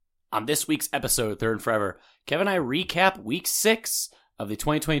On this week's episode of Third and Forever, Kevin and I recap Week 6 of the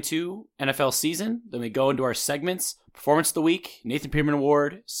 2022 NFL season. Then we go into our segments, Performance of the Week, Nathan Peterman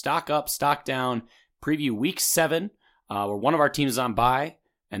Award, Stock Up, Stock Down, preview Week 7, where one of our teams is on bye,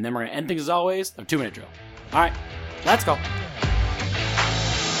 and then we're going to end things as always, a 2-minute drill. All right, let's go.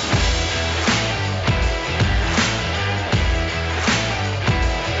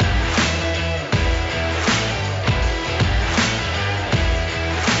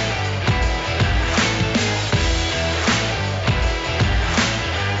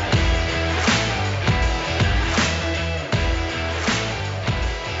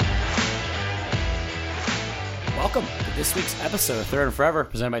 Welcome to this week's episode of Third and Forever,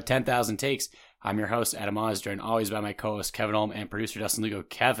 presented by 10,000 Takes. I'm your host, Adam Oz, joined always by my co-host, Kevin Olm, and producer, Dustin Lugo.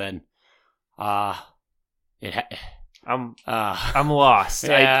 Kevin, I'm lost.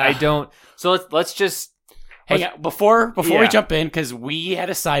 Yeah. I don't. So let's just hang out before we jump in, because we had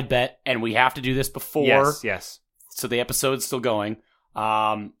a side bet, and we have to do this before. Yes. So the episode's still going.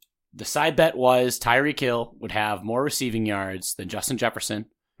 The side bet was Tyreek Hill would have more receiving yards than Justin Jefferson,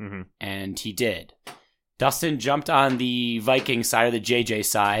 and he did. Dustin jumped on the Viking side of the JJ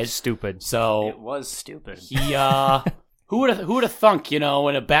side. Stupid. So it was stupid. He who would have thunk,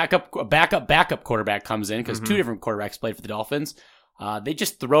 when a backup quarterback comes in, because two different quarterbacks played for the Dolphins, they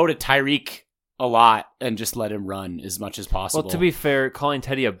just throw to Tyreek a lot and just let him run as much as possible. Well, to be fair, calling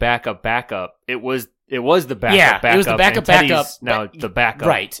Teddy a backup, it was the backup. Yeah, backup, it was the backup. Now the backup,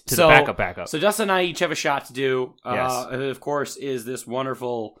 right? To the backup. So Dustin and I each have a shot to do. Yes. Of course, is this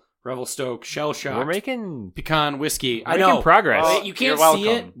wonderful Revelstoke Shell Shock. We're making pecan whiskey. I know progress. Well, you can't see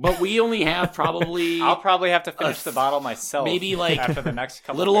it, but we only have probably. I'll probably have to finish the bottle myself. Maybe like after the next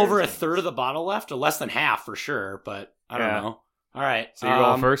couple. A little over a third of the bottle left, or less than half for sure. But I don't know. All right, so you're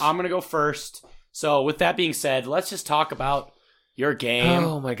going first. I'm gonna go first. So with that being said, let's just talk about your game.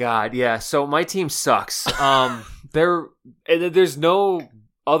 Oh my god, yeah. So my team sucks. There's no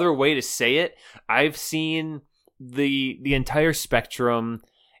other way to say it. I've seen the entire spectrum.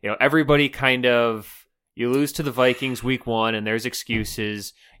 Everybody kind of, you lose to the Vikings week 1 and there's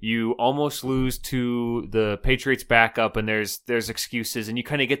excuses. You almost lose to the Patriots backup and there's excuses, and you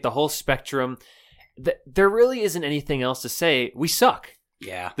kind of get the whole spectrum. There really isn't anything else to say. We suck.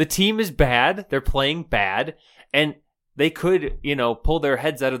 Yeah. The team is bad. They're playing bad, and they could, pull their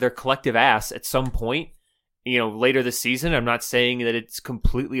heads out of their collective ass at some point, later this season. I'm not saying that it's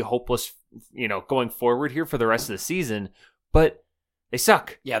completely hopeless, going forward here for the rest of the season, but they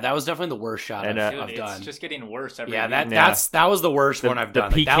suck. Yeah, that was definitely the worst shot I've done. It's just getting worse every week. Yeah, that was the worst one I've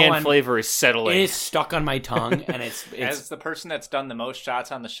done. The pecan flavor is settling. It is stuck on my tongue, and it's as the person that's done the most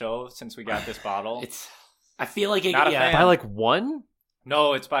shots on the show since we got this bottle. I feel like it. Not a fan. By like 1?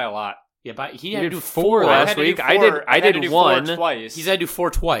 No, it's by a lot. Yeah, but he had to do 4 last week. I did 1 twice. He's had to do 4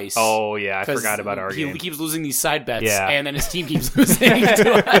 twice. Oh yeah, I forgot about our game. He keeps losing these side bets, yeah. and then his team keeps losing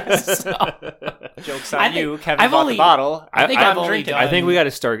to us. So. Jokes on you, Kevin bought the bottle. I think we got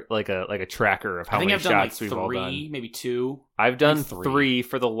to start like a tracker of how many shots we've all done. Maybe 2. I've done 3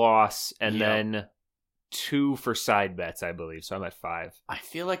 for the loss, and then 2 for side bets, I believe. So I'm at 5. I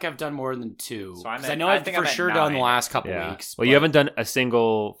feel like I've done more than 2. So I know I've for sure done the last couple weeks. Well, you haven't done a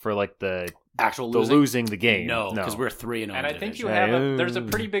single for like the actual losing the game. No, because we're 3-0. And I think you have there's a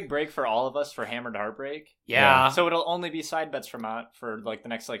pretty big break for all of us for Hammered Heartbreak. Yeah. So it'll only be side bets for like the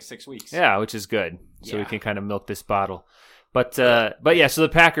next 6 weeks. Yeah, which is good. So we can kind of milk this bottle. But yeah, so the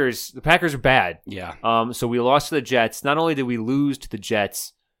Packers are bad. Yeah. So we lost to the Jets. Not only did we lose to the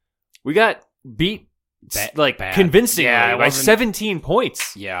Jets, we got beat bad. Convincingly by 17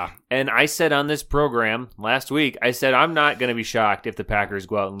 points. Yeah. And I said on this program last week, I'm not going to be shocked if the Packers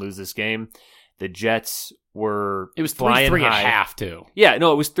go out and lose this game. The Jets were It was flying 3-3 high. at half, too. Yeah,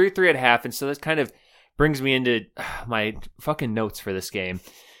 no, it was 3-3 at half, and so that kind of brings me into my fucking notes for this game.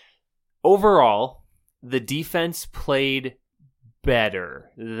 Overall, the defense played better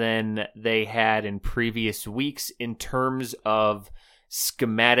than they had in previous weeks in terms of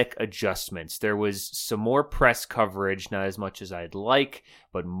schematic adjustments. There was some more press coverage, not as much as I'd like,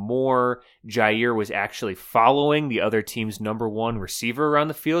 but more. Jair was actually following the other team's number 1 receiver around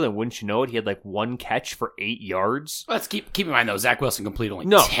the field, and wouldn't you know it, he had like 1 catch for 8 yards. Let's keep in mind though, Zach Wilson completed only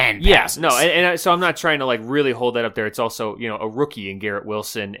 10 passes. Yes, no, and so I'm not trying to like really hold that up there. It's also a rookie in Garrett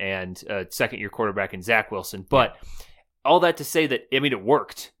Wilson and a second-year quarterback in Zach Wilson, but all that to say that it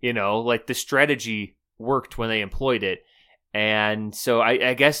worked. Like the strategy worked when they employed it. And so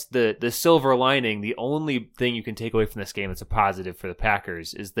I guess the silver lining, the only thing you can take away from this game that's a positive for the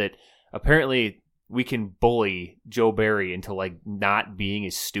Packers, is that apparently we can bully Joe Barry into like not being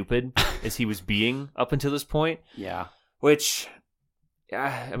as stupid as he was being up until this point. Yeah. Which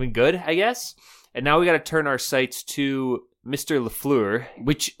I mean, good, I guess. And now we got to turn our sights to Mr. LaFleur.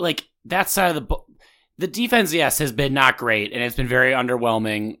 Which, like, that side of the defense, yes, has been not great, and it's been very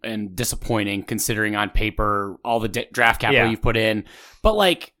underwhelming and disappointing considering on paper all the draft capital you've put in. But,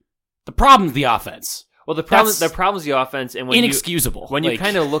 like, the problem's the offense. Well, the problem's the offense, and when inexcusable. When you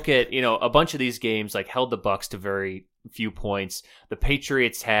kind of look at, a bunch of these games, like, held the Bucs to very few points. The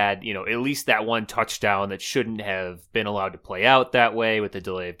Patriots had, at least that one touchdown that shouldn't have been allowed to play out that way with the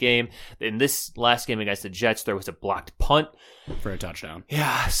delay of game. In this last game against the Jets, there was a blocked punt for a touchdown.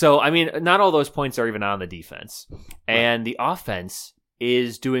 Yeah, so, I mean, not all those points are even on the defense. And the offense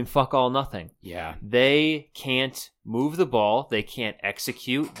is doing fuck all nothing. Yeah. They can't move the ball. They can't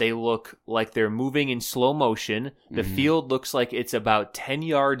execute. They look like they're moving in slow motion. The field looks like it's about 10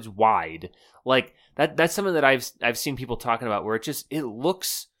 yards wide. Like, that's something that I've seen people talking about where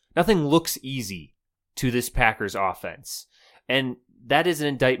nothing looks easy to this Packers offense. And that is an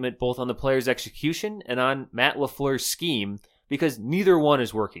indictment both on the players' execution and on Matt LaFleur's scheme, because neither one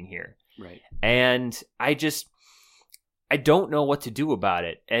is working here. Right. And I don't know what to do about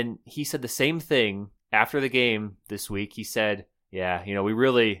it. And he said the same thing after the game this week. He said, yeah, we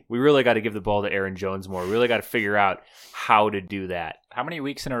really got to give the ball to Aaron Jones more. We really got to figure out how to do that. How many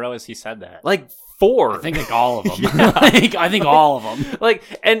weeks in a row has he said that? Like 4. I think like all of them. Yeah. I think all of them. Like,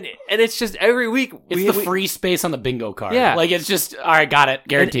 and it's just every week. It's the free space on the bingo card. Yeah. Like, it's just, all right, got it,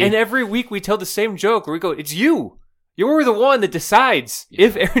 guaranteed. And every week we tell the same joke where we go, it's you. You're the one that decides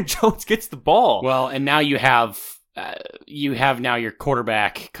if Aaron Jones gets the ball. Well, and now you have now your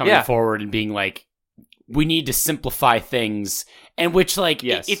quarterback coming forward and being like, we need to simplify things. And which, like,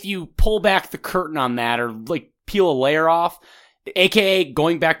 if you pull back the curtain on that or, like, peel a layer off, AKA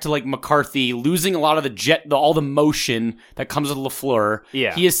going back to, like, McCarthy, losing a lot of all the motion that comes with LaFleur.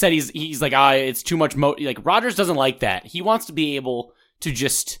 Yeah. He has said he's like, it's too much like, Rodgers doesn't like that. He wants to be able to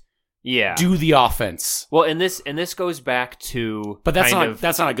just do the offense. Well, and this goes back to, but that's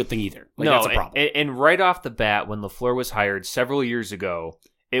not a good thing either. Like, no, that's a problem. And right off the bat, when LaFleur was hired several years ago,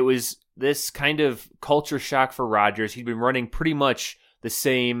 it was this kind of culture shock for Rodgers. He'd been running pretty much the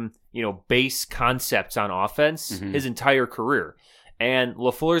same, base concepts on offense his entire career. And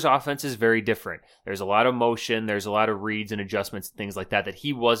LaFleur's offense is very different. There's a lot of motion, there's a lot of reads and adjustments and things like that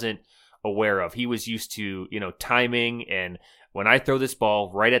he wasn't aware of. He was used to, timing, and when I throw this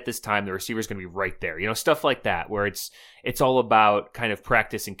ball right at this time, the receiver's going to be right there. Stuff like that, where it's all about kind of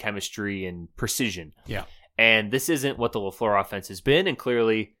practice and chemistry and precision. Yeah. And this isn't what the LaFleur offense has been, and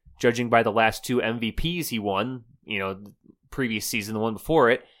clearly, judging by the last 2 MVPs he won, the previous season, the one before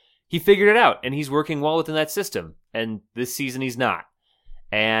it, he figured it out, and he's working well within that system. And this season, he's not.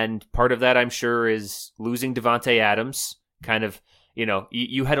 And part of that, I'm sure, is losing Davante Adams. Kind of,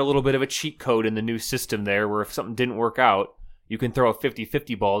 you had a little bit of a cheat code in the new system there, where if something didn't work out, you can throw a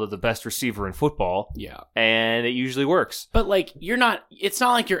 50-50 ball to the best receiver in football. Yeah. And it usually works. But, like, it's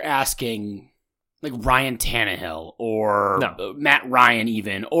not like you're asking, like, Ryan Tannehill or Matt Ryan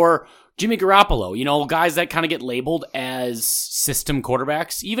even, or Jimmy Garoppolo, guys that kind of get labeled as system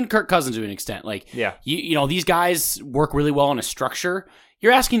quarterbacks, even Kirk Cousins to an extent. Like, these guys work really well in a structure.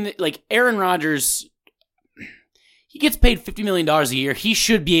 You're asking, like, Aaron Rodgers, he gets paid $50 million a year. He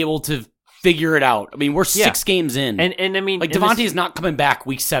should be able to figure it out. I mean, we're 6 games in. And I mean, like, Devontae is not coming back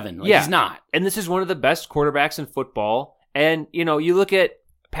week 7. Like, he's not. And this is one of the best quarterbacks in football. And, you look at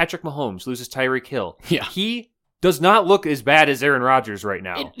Patrick Mahomes loses Tyreek Hill. Yeah. He does not look as bad as Aaron Rodgers right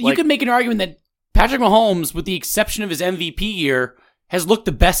now. You could make an argument that Patrick Mahomes, with the exception of his MVP year, has looked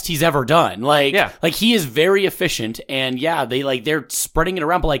the best he's ever done. Like he is very efficient, and they're spreading it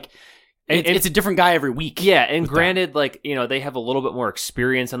around, but like, it's a different guy every week. Yeah, and granted, they have a little bit more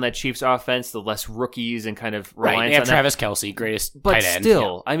experience on that Chiefs offense, the less rookies and kind of reliance on they have Travis Kelce, greatest but tight end.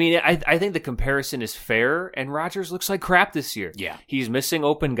 Still, I mean, I think the comparison is fair, and Rodgers looks like crap this year. Yeah. He's missing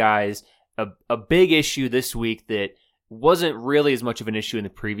open guys. A big issue this week that wasn't really as much of an issue in the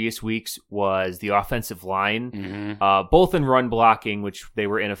previous weeks was the offensive line, both in run blocking, which they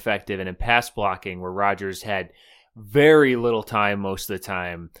were ineffective, and in pass blocking, where Rodgers had very little time most of the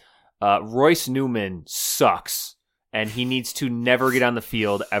time. Royce Newman sucks, and he needs to never get on the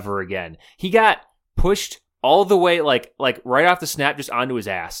field ever again. He got pushed all the way, like right off the snap, just onto his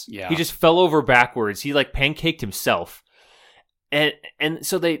ass. Yeah. He just fell over backwards. He pancaked himself. And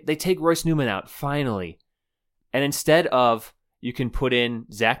so they take Royce Newman out, finally. And instead of, you can put in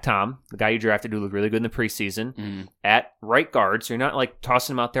Zach Tom, the guy you drafted who looked really good in the preseason, at right guard, so you're not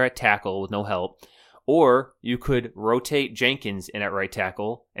tossing him out there at tackle with no help. Or you could rotate Jenkins in at right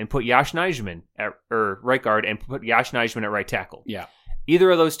tackle and put Yosh Nijman at right guard and put Yosh Nijman at right tackle. Yeah.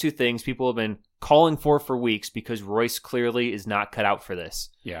 Either of those two things, people have been calling for weeks because Royce clearly is not cut out for this.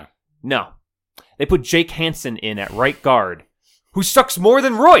 Yeah. No. They put Jake Hansen in at right guard, who sucks more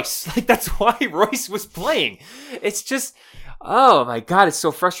than Royce. Like, that's why Royce was playing. It's just, oh my God, it's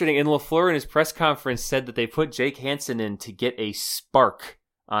so frustrating. And LaFleur in his press conference said that they put Jake Hansen in to get a spark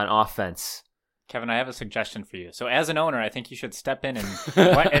on offense. Kevin, I have a suggestion for you. So as an owner, I think you should step in and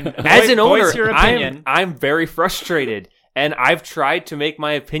As an owner, voice your opinion. I'm very frustrated. And I've tried to make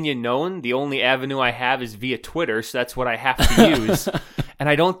my opinion known. The only avenue I have is via Twitter, so that's what I have to use. And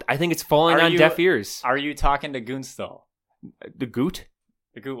I think it's falling on deaf ears. Are you talking to Gunst, though? The Goot?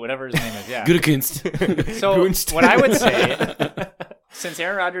 The Goot, whatever his name is, yeah. Gutekunst. So Gunst. what I would say, since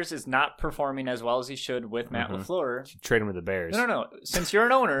Aaron Rodgers is not performing as well as he should with Matt LaFleur. Trade him with the Bears. No. Since you're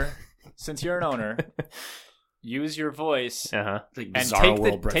an owner, use your voice Uh-huh. Like and Bizarro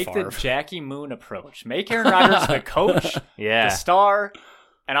World take Brett the Favre. Jackie Moon approach. Make Aaron Rodgers the coach, Yeah. the star,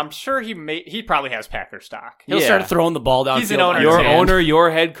 and I'm sure he probably has Packer stock. He'll Yeah. start throwing the ball down. He's an owner. Your Man. owner,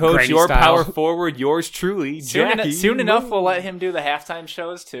 your head coach, Granny your style. power forward, yours truly, Jackie. Soon enough, we'll let him do the halftime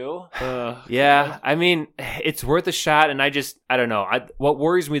shows too. Yeah, I mean, it's worth a shot, and I don't know. What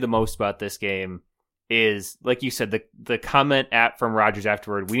worries me the most about this game is, like you said, the comment from Rodgers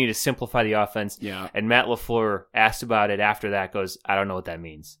afterward, we need to simplify the offense. Yeah. And Matt LaFleur asked about it after that, goes, I don't know what that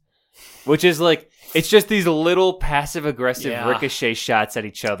means. Which is like, it's just these little passive-aggressive Yeah. ricochet shots at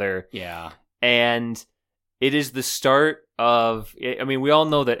each other. Yeah. And it is the start of, I mean, we all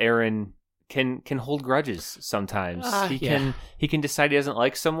know that Aaron can hold grudges sometimes. Yeah. He can decide he doesn't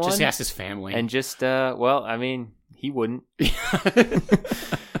like someone. Just ask his family. And just, well, I mean, he wouldn't.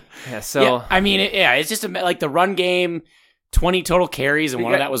 Yeah, so. Yeah, I mean, it's just like the run game, 20 total carries, and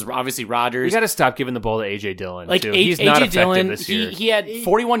one of that was obviously Rodgers. We got to stop giving the ball to A.J. Dillon, like too. He's not AJ effective Dillon, this year. he had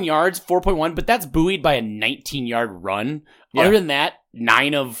 41 yards, 4.1, but that's buoyed by a 19-yard run. Yeah. Other than that,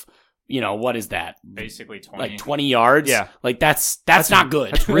 9 of, what is that? Basically 20. Like 20 yards. Yeah. Like that's not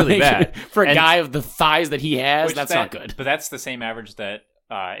good. That's really bad. For a And- guy of the thighs that he has, Which that's not good. But that's the same average that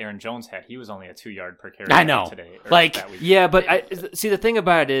Aaron Jones had. He was only a 2-yard per carry. I know. Today, Like, that week. Yeah, but see, the thing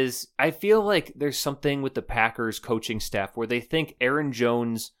about it is, I feel like there's something with the Packers coaching staff where they think Aaron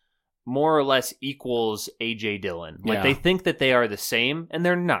Jones more or less equals A.J. Dillon. Like, Yeah. they think that they are the same, and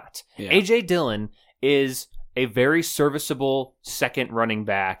they're not. Yeah. A.J. Dillon is a very serviceable second running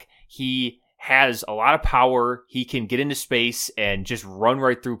back. He has a lot of power. He can get into space and just run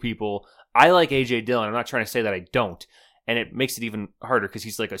right through people. I like A.J. Dillon. I'm not trying to say that I don't. And it makes it even harder because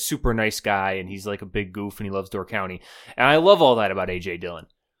he's like a super nice guy and he's like a big goof and he loves Door County. And I love all that about A.J. Dillon.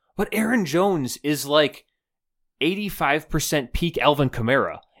 But Aaron Jones is like 85% peak Alvin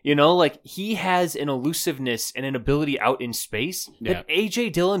Kamara. Like he has an elusiveness and an ability out in space that A.J.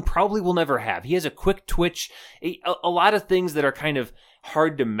 Dillon probably will never have. He has a quick twitch, a lot of things that are kind of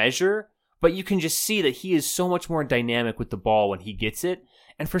hard to measure, but you can just see that he is so much more dynamic with the ball when he gets it.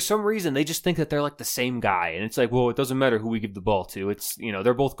 And for some reason, they just think that they're like the same guy. And it's like, well, it doesn't matter who we give the ball to. It's,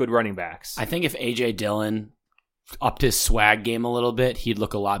 they're both good running backs. I think if A.J. Dillon upped his swag game a little bit, he'd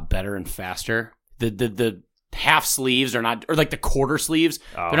look a lot better and faster. The half sleeves are not, or like the quarter sleeves,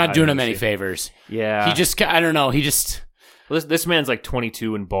 they're not doing him any favors. Yeah. He just, I don't know, Well, this man's like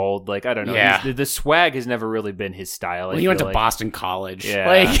 22 and bald. Like, I don't know. Yeah. The swag has never really been his style. well, he went to Boston College. Yeah.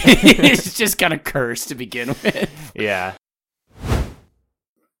 Like, he's just kind of cursed to begin with. Yeah.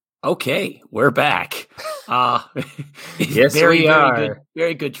 Okay, we're back. Yes, very we are. Good,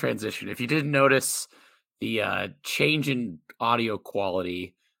 very good transition. If you didn't notice the change in audio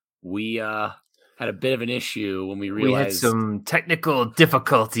quality, we had a bit of an issue when we realized We had some technical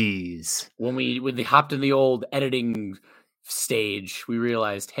difficulties. when they hopped in the old editing stage. We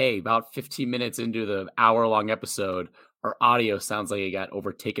realized, hey, about 15 minutes into the hour-long episode, our audio sounds like it got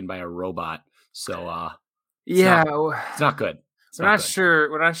overtaken by a robot. So Yeah. it's not good. We're not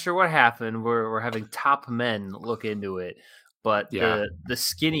sure. We're not sure what happened. We're having top men look into it, but Yeah. the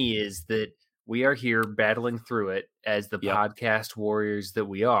skinny is that we are here battling through it as the Yep. podcast warriors that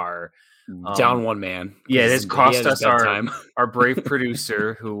we are. Down one man. Yeah, this cost us time. our brave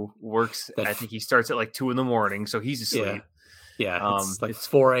producer who works. That- I think he starts at like 2 a.m, so he's asleep. Yeah, it's like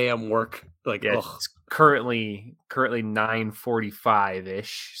 4 a.m. work. Like, Yeah, ugh. it's currently 9:45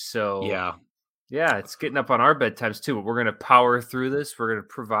 ish. So yeah, it's getting up on our bedtimes too. But we're gonna power through this. We're gonna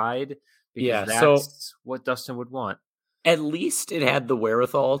provide. Because Yeah, that's what Dustin would want. At least it had the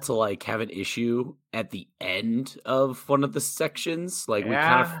wherewithal to like have an issue at the end of one of the sections. Like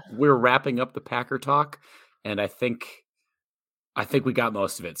we're wrapping up the Packer talk, and I think we got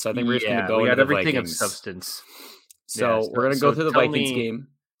most of it. So I think we're just gonna go we into got the everything Vikings. of substance. So we're gonna go through the Vikings game.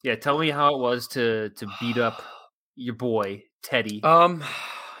 Yeah, tell me how it was to beat up your boy Teddy.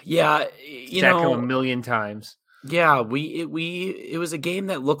 Yeah, Sack him a million times. Yeah, it was a game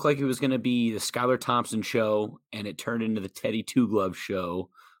that looked like it was going to be the Skylar Thompson show, and it turned into the Teddy Two Glove show.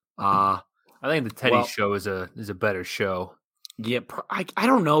 I think the Teddy show is a better show. Yeah, I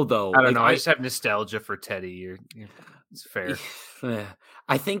don't know though. I don't know. I just have nostalgia for Teddy. It's fair.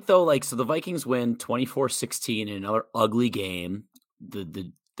 I think though, so the Vikings win 24-16 in another ugly game.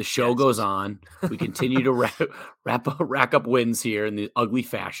 The show goes on. We continue to rack up wins here in the ugly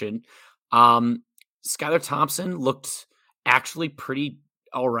fashion. Skylar Thompson looked actually pretty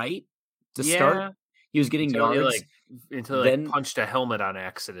all right to start. He was getting yards until he punched a helmet on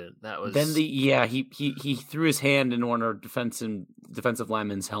accident. That was he threw his hand in one of our defensive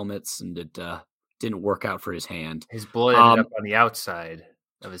linemen's helmets, and it didn't work out for his hand. His blood ended up on the outside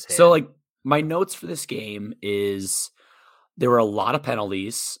of his hand. So my notes for this game is there were a lot of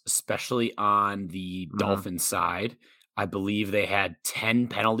penalties, especially on the Dolphins side. I believe they had 10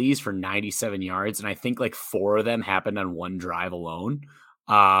 penalties for 97 yards, and I think 4 of them happened on one drive alone.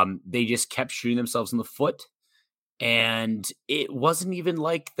 They just kept shooting themselves in the foot, and it wasn't even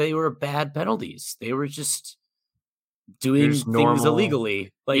like they were bad penalties. They were just doing things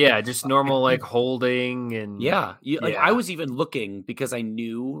illegally. Just normal holding and I was even looking because I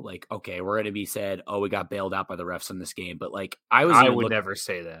knew okay, we're going to be said, oh, we got bailed out by the refs in this game, but I would never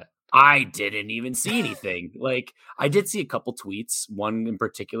say that. I didn't even see anything. I did see a couple tweets, one in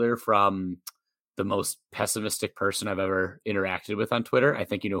particular from the most pessimistic person I've ever interacted with on Twitter. I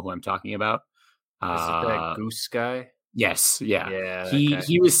think you know who I'm talking about. Is it that Goose guy? Yes, yeah.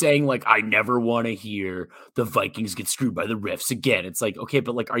 He was saying I never want to hear the Vikings get screwed by the refs again. It's okay,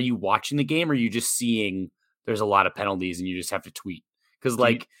 but are you watching the game or are you just seeing there's a lot of penalties and you just have to tweet? Because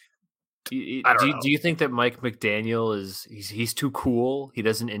do you think that Mike McDaniel he's too cool? He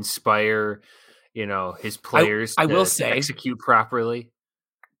doesn't inspire, his players to execute properly.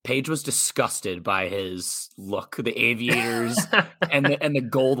 Paige was disgusted by his look, the aviators and the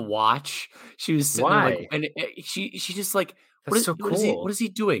gold watch. She was sitting there and she just what is so cool. What is he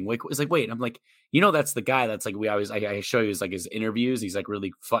doing? It's wait, I'm that's the guy that's I show you his interviews. He's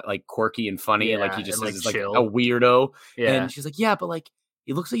really quirky and funny and he just is a weirdo. Yeah. And she's yeah, but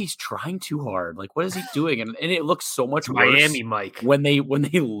it looks like he's trying too hard. What is he doing? And it looks so much worse. Miami Mike. When they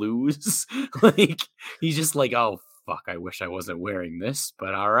lose, he's just oh fuck, I wish I wasn't wearing this,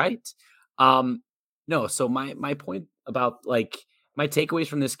 but all right. No, so my point about my takeaways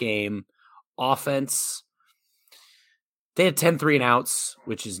from this game, offense, they had 10 3 and outs,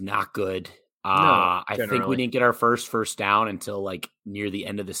 which is not good. I think we didn't get our first down until near the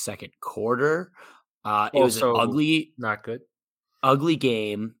end of the second quarter. It was an ugly, not good. Ugly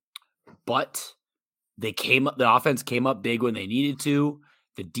game, but the offense came up big when they needed to.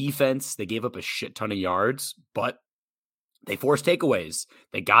 The defense, they gave up a shit ton of yards, but they forced takeaways.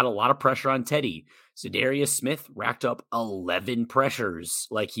 They got a lot of pressure on Teddy. Zadarius Smith racked up 11 pressures.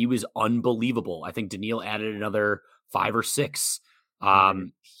 He was unbelievable. I think Daniil added another 5 or 6.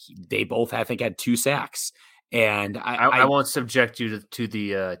 They both, I think, had 2 sacks. And I won't subject you to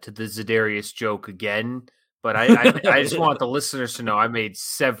the Zadarius joke again. But I just want the listeners to know I made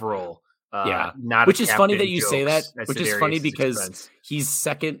several. Which is funny that you say that. Which is funny because he's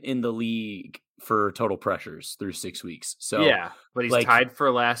second in the league for total pressures through 6 weeks. So but he's tied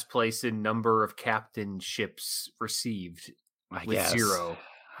for last place in number of captainships received with 0.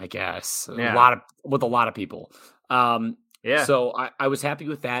 I guess a lot of people. So I was happy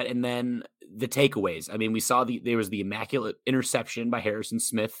with that, and then the takeaways. I mean, we saw there was the immaculate interception by Harrison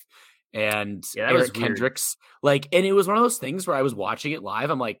Smith. And Eric Kendricks, and it was one of those things where I was watching it live.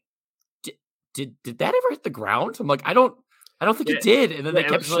 I'm did that ever hit the ground? I'm I don't think it did. And then they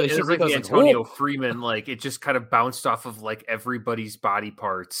kept showing the Antonio Freeman, it just kind of bounced off of everybody's body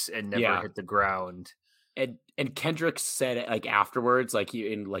parts and never hit the ground. And Kendricks said it afterwards,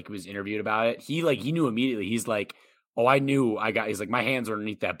 he was interviewed about it. He knew immediately. He's oh, I knew he's my hands were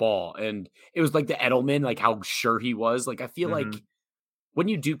underneath that ball. And it was the Edelman, how sure he was. I feel when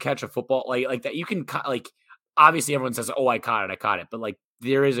you do catch a football like that, you can obviously everyone says, oh, I caught it. But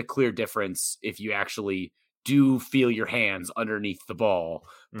there is a clear difference if you actually do feel your hands underneath the ball.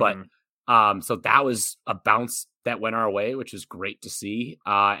 But so that was a bounce that went our way, which is great to see.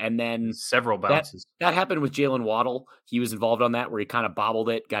 And then several bounces that happened with Jalen Waddle. He was involved on that where he kind of bobbled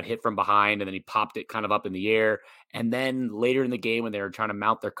it, got hit from behind, and then he popped it kind of up in the air. And then later in the game when they were trying to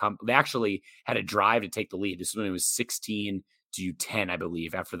mount their they actually had a drive to take the lead. This is when it was 16-10, I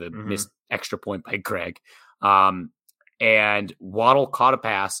believe, after the missed extra point by Craig. And Waddle caught a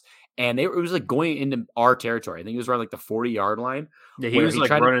pass, and it was going into our territory. I think it was around the 40-yard line. Yeah, he was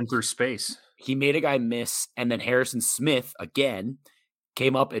running through space. He made a guy miss, and then Harrison Smith, again,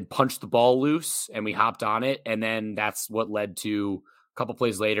 came up and punched the ball loose, and we hopped on it. And then that's what led to a couple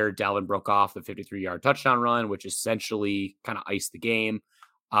plays later, Dalvin broke off the 53-yard touchdown run, which essentially kind of iced the game.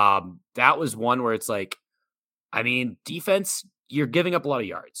 That was one where it's like, I mean, defense, you're giving up a lot of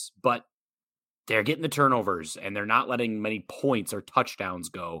yards, but they're getting the turnovers and they're not letting many points or touchdowns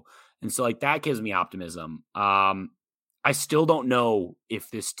go. And so like that gives me optimism. I still don't know if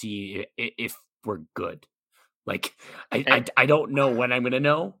this team, if we're good. Like, I don't know when I'm going to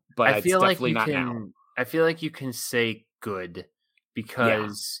know, but I feel it's like definitely you not can, now. I feel like you can say good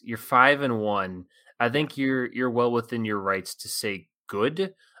because you're 5-1. I think you're well within your rights to say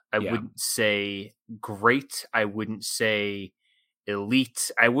good. I wouldn't say great. I wouldn't say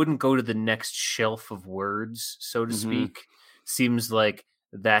elite. I wouldn't go to the next shelf of words, so to speak. Seems like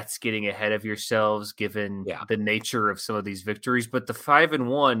that's getting ahead of yourselves given the nature of some of these victories. But the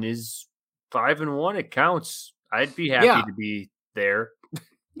 5-1 is 5-1. It counts. I'd be happy to be there.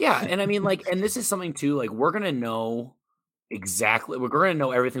 Yeah. And I mean, like, and this is something too, like, we're going to know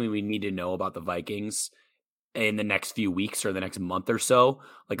everything we need to know about the Vikings in the next few weeks or the next month or so.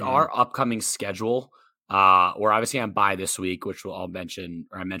 Like our upcoming schedule, we're obviously on bye this week, which I mentioned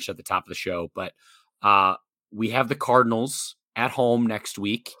at the top of the show, but we have the Cardinals at home next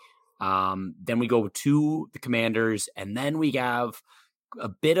week. Then we go to the Commanders, and then we have a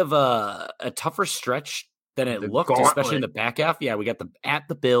bit of a tougher stretch than it looked, especially in the back half. Yeah, we got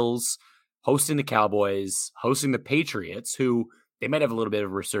the Bills, hosting the Cowboys, hosting the Patriots, who they might have a little bit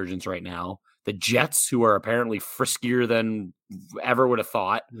of a resurgence right now. The Jets, who are apparently friskier than ever would have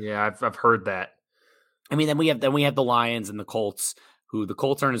thought. Yeah, I've heard that. I mean, then we have the Lions and the Colts, who the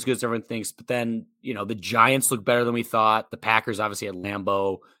Colts aren't as good as everyone thinks. But then, you know, the Giants look better than we thought. The Packers, obviously, at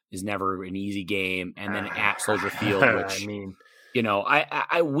Lambeau is never an easy game. And then at Soldier Field, which, I mean, you know,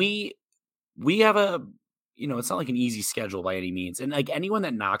 we have a, you know, it's not like an easy schedule by any means. And like anyone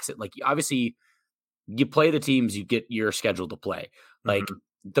that knocks it, like obviously you play the teams you get your schedule to play. Like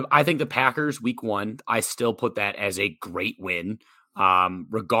I think the Packers week 1, I still put that as a great win.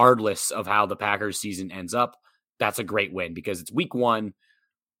 Regardless of how the Packers season ends up, that's a great win because it's week 1.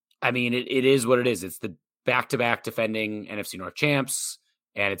 I mean, it is what it is. It's the back-to-back defending NFC North champs,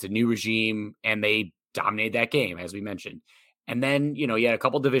 and it's a new regime, and they dominated that game, as we mentioned. And then, you know, you had a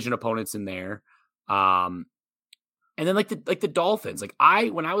couple division opponents in there. And then like the Dolphins, like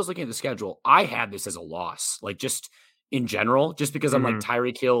when I was looking at the schedule, I had this as a loss, like just in general, just because I'm like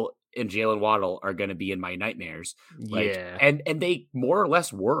Tyreek Hill and Jalen Waddle are going to be in my nightmares. Like, and they more or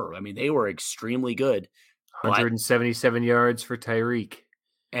less were. I mean, they were extremely good. 177 yards for Tyreek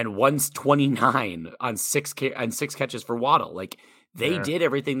and 129 on six catches for Waddle. Like they did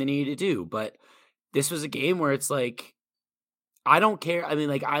everything they needed to do, but this was a game where it's like, I don't care. I mean,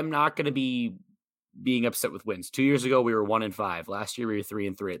 like, I'm not going to be being upset with wins. 2 years ago, we were 1-5. Last year, we were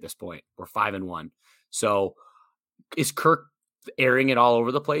 3-3 at this point. We're 5-1. So is Kirk airing it all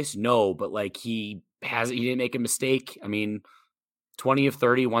over the place? No, but like he didn't make a mistake. I mean, 20 of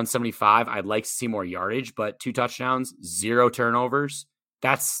 30, 175. I'd like to see more yardage, but 2 touchdowns, 0 turnovers.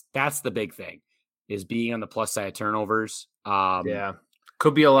 That's the big thing, is being on the plus side of turnovers.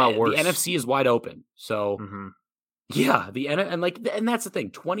 Could be a lot worse. The NFC is wide open. So yeah, and that's the thing.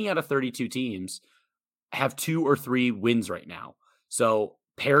 20 out of 32 teams have 2 or 3 wins right now. So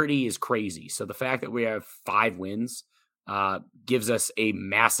parity is crazy. So the fact that we have 5 wins gives us a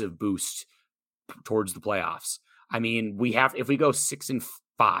massive boost towards the playoffs. I mean, if we go 6-5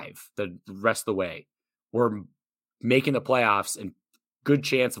 the rest of the way, we're making the playoffs and good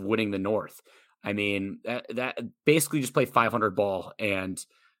chance of winning the North. I mean, that basically just play 500 ball and,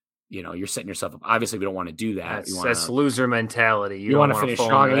 you know, you're setting yourself up. Obviously, we don't want to do that. That's loser mentality. You want to finish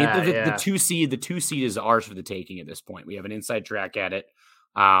strong. I mean, the 2 seed is ours for the taking at this point. We have an inside track at it.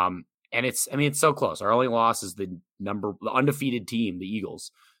 And it's so close. Our only loss is the undefeated team, the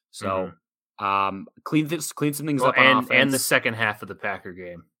Eagles. So, clean some things up on offense. And the second half of the Packer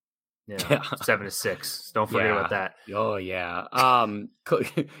game. Yeah. 7-6. Don't forget about that. Oh yeah.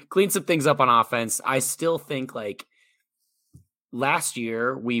 Clean some things up on offense. I still think like last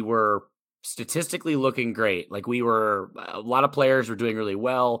year we were statistically looking great. Like a lot of players were doing really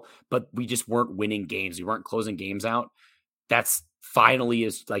well, but we just weren't winning games. We weren't closing games out. That's finally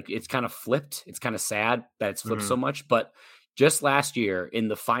is like, it's kind of flipped. It's kind of sad that it's flipped so much, but just last year in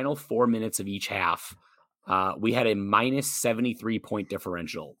the final 4 minutes of each half, we had a minus 73 point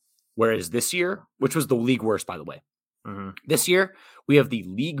differential. Whereas this year, which was the league worst, by the way, this year we have the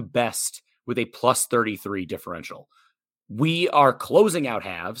league best with a plus 33 differential. We are closing out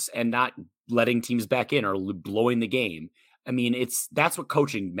halves and not letting teams back in or blowing the game. I mean, that's what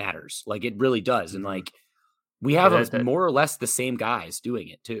coaching matters. Like it really does. And like, we have more or less the same guys doing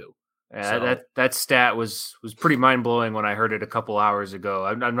it too. Yeah, that stat was pretty mind blowing when I heard it a couple hours ago.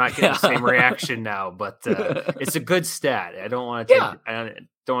 I'm not getting the same reaction now, but it's a good stat. I don't want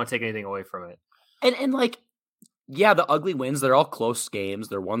to take anything away from it. And like, yeah, the ugly wins, they're all close games.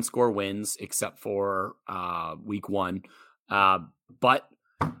 They're 1-score wins, except for week 1. But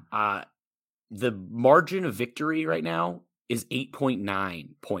the margin of victory right now is 8.9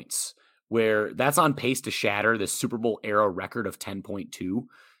 points, where that's on pace to shatter the Super Bowl era record of 10.2.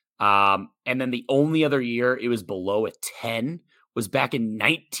 And then the only other year it was below a 10 was back in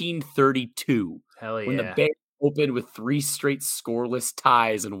 1932. Hell yeah. When the Bears opened with 3 straight scoreless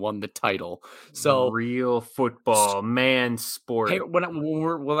ties and won the title. So real football, man sport. Hey,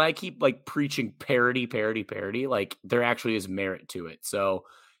 when I keep like preaching parity, like there actually is merit to it. So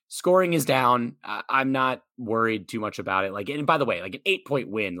scoring is down. I'm not worried too much about it. Like, and by the way, like an 8-point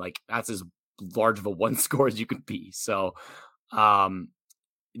win, like that's as large of a 1 score as you could be. So,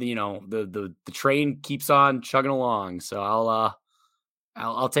 the train keeps on chugging along, so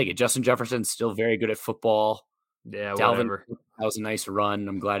I'll take it. Justin Jefferson's still very good at football. Yeah, Dalvin, whatever. That was a nice run.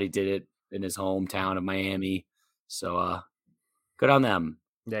 I'm glad he did it in his hometown of Miami. So good on them.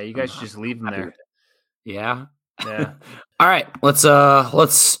 Yeah, you guys should just leave him there. Yeah. Yeah. All right,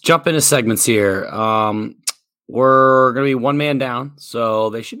 let's jump into segments here. We're gonna be 1 man down,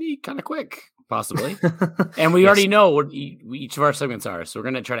 so they should be kind of quick. Possibly. And we already know what each of our segments are. So we're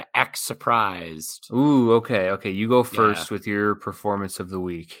going to try to act surprised. Ooh, okay. You go first with your performance of the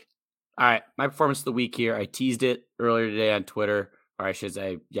week. All right. My performance of the week here. I teased it earlier today on Twitter, or I should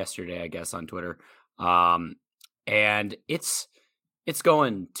say yesterday, I guess, on Twitter. And it's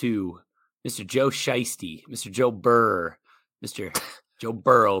going to Mr. Joe Shiesty, Mr. Joe Burr, Mr. Joe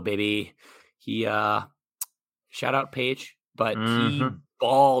Burrow, baby. He, shout out Paige, but he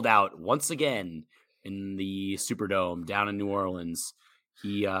balled out once again in the Superdome down in New Orleans.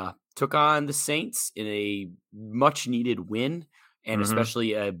 He took on the Saints in a much needed win, and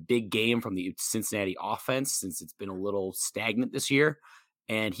especially a big game from the Cincinnati offense since it's been a little stagnant this year.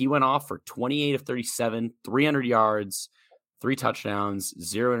 And he went off for 28 of 37, 300 yards, 3 touchdowns,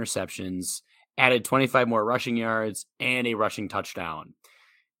 0 interceptions, added 25 more rushing yards and a rushing touchdown.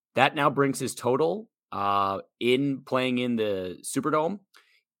 That now brings his total in playing in the Superdome.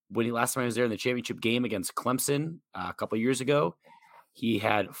 When last time he was there in the championship game against Clemson a couple years ago, he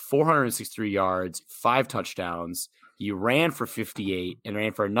had 463 yards, 5 touchdowns. He ran for 58 and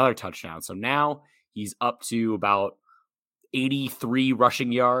ran for another touchdown. So now he's up to about 83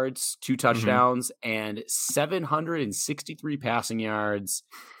 rushing yards, 2 touchdowns, and 763 passing yards,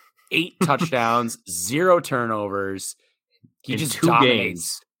 8 touchdowns, 0 turnovers. He just 2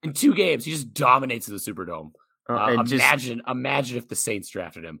 dominates. In 2 games, he just dominates the Superdome. Imagine if the Saints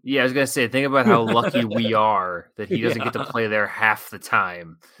drafted him. Yeah, I was gonna say, think about how lucky we are that he doesn't get to play there half the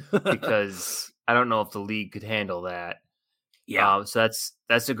time, because I don't know if the league could handle that. Yeah, so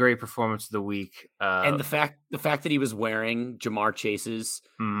that's a great performance of the week. And the fact that he was wearing Jamar Chase's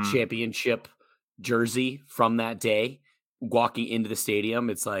championship jersey from that day, walking into the stadium,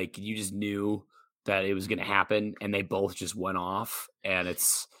 it's like you just knew that it was going to happen, and they both just went off, and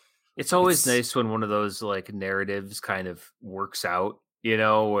it's always nice when one of those like narratives kind of works out,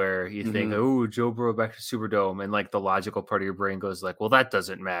 where you think, oh, Joe Burrow back to Superdome, and like the logical part of your brain goes like, well, that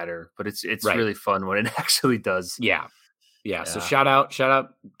doesn't matter, but it's right. Really fun when it actually does. Yeah. So shout out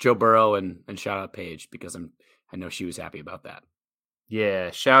Joe Burrow and shout out Paige, because I know she was happy about that. Yeah,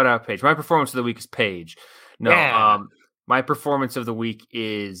 shout out Paige. My performance of the week is Paige. No, my performance of the week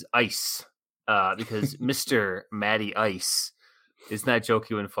is Ice, because Mr. Matty Ice. Isn't that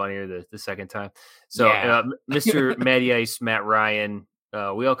joke even funnier the second time? So Mr. Matty Ice, Matt Ryan,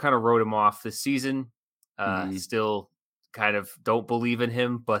 we all kind of wrote him off this season. Still kind of don't believe in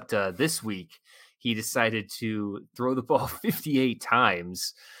him, but this week he decided to throw the ball 58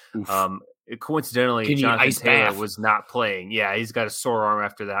 times. Coincidentally, Jonathan Taylor was not playing. Yeah, he's got a sore arm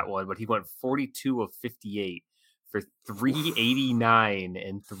after that one, but he went 42 of 58 for 389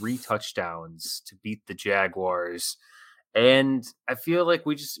 and 3 touchdowns to beat the Jaguars. And I feel like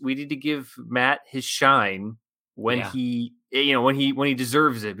we need to give Matt his shine when he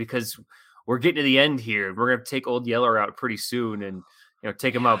deserves it, because we're getting to the end here. We're going to take Old Yeller out pretty soon and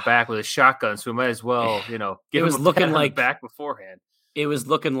take him out back with a shotgun. So we might as well give him a pat on the back beforehand. It was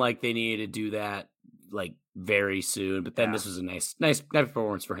looking like they needed to do that like very soon, but then this was a nice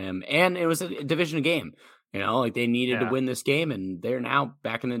performance for him, and it was a division game. Like they needed to win this game, and they're now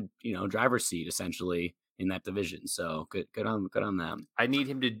back in the driver's seat essentially in that division. So good on them. I need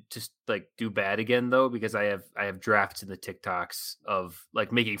him to just like do bad again though, because I have drafts in the TikToks of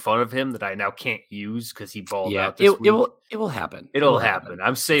like making fun of him that I now can't use because he balled out this week. It will happen. It'll happen.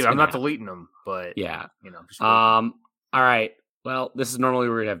 I'm safe. I'm not deleting them, but yeah, just all right. Well, this is normally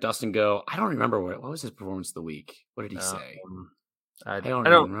where we'd have Dustin go. I don't remember what was his performance of the week. What did he say? I don't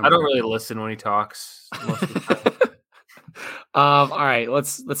really listen when he talks. Most of the time. All right,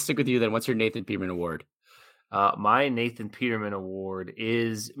 let's stick with you then. What's your Nathan Peterman award? My Nathan Peterman award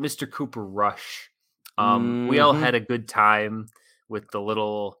is Mr. Cooper Rush. We all had a good time with the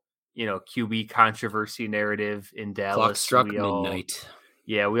little, QB controversy narrative in Dallas. Clock struck midnight.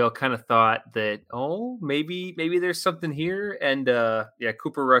 Yeah, we all kind of thought that, maybe there's something here. And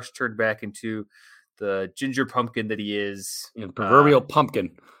Cooper Rush turned back into the ginger pumpkin that he is. The proverbial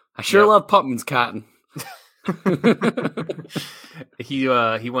pumpkin. I sure love pumpkins, Cotton. He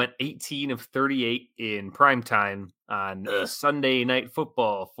went 18 of 38 in primetime on Sunday Night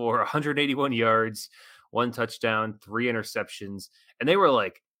Football for 181 yards, 1 touchdown, 3 interceptions, and they were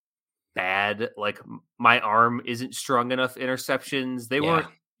like bad. Like my arm isn't strong enough interceptions. They weren't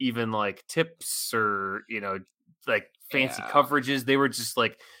even like tips or like fancy coverages. They were just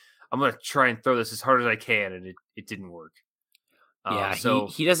like, I'm gonna try and throw this as hard as I can, and it didn't work. So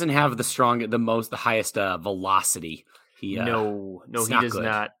he doesn't have the highest velocity. He does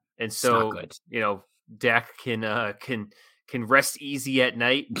not. And so Dak can rest easy at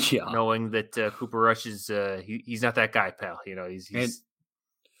night, knowing that Cooper Rush is he's not that guy, pal. He's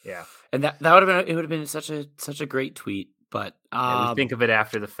and that would have been such a great tweet. But we think of it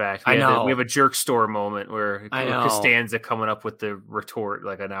after the fact. We have a jerk store moment where Costanza coming up with the retort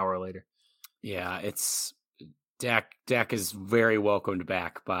like an hour later. Yeah, it's. Dak is very welcomed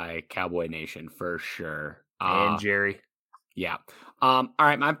back by Cowboy Nation for sure. And Jerry. Yeah. All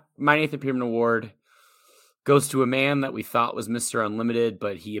right. My Nathan Peterman award goes to a man that we thought was Mr. Unlimited,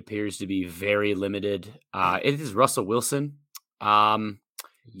 but he appears to be very limited. It is Russell Wilson.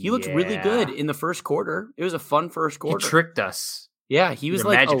 He looked really good in the first quarter. It was a fun first quarter. He tricked us. Yeah. He was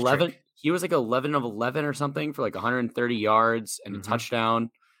like 11. Trick. He was like 11 of 11 or something for like 130 yards and a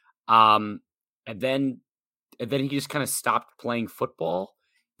touchdown. And then he just kind of stopped playing football.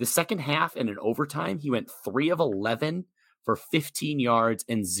 The second half and in overtime, he went 3 of 11 for 15 yards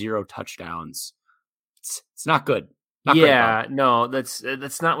and 0 touchdowns. It's not good. Not great, no,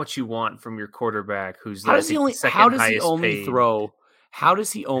 that's not what you want from your quarterback. Who's how does he only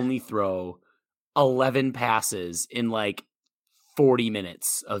throw 11 passes in like 40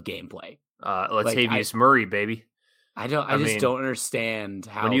 minutes of gameplay? Latavius Murray, baby. I just don't understand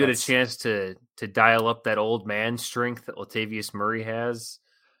how when you had a chance to dial up that old man strength that Latavius Murray has,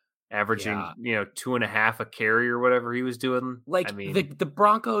 averaging 2.5 a carry or whatever he was doing. The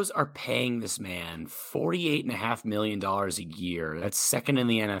Broncos are paying this man $48.5 million a year. That's second in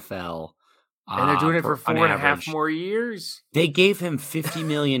the NFL, and they're doing it for 4.5 more years. They gave him $50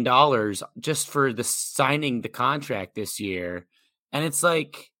 million just for signing the contract this year, and it's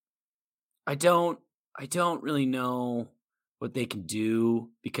like I don't really know what they can do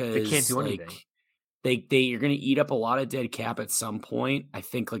because they can't do anything. You're going to eat up a lot of dead cap at some point. I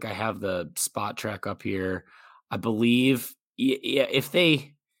think I have the spot track up here. I believe if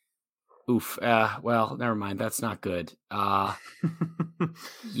they well, never mind. That's not good. I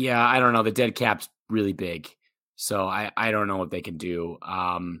don't know. The dead cap's really big. So I don't know what they can do.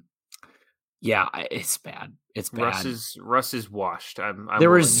 It's bad. It's bad. Russ is washed. There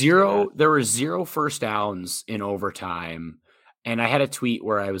were 0 first downs in overtime. And I had a tweet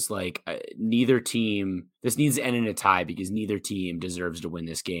where I was like, neither team, this needs to end in a tie because neither team deserves to win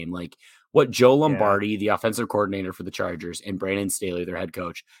this game. Like what Joe Lombardi, the offensive coordinator for the Chargers, and Brandon Staley, their head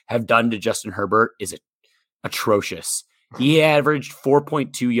coach, have done to Justin Herbert is atrocious. He averaged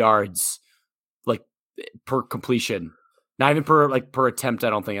 4.2 yards like per completion. Not even per attempt, I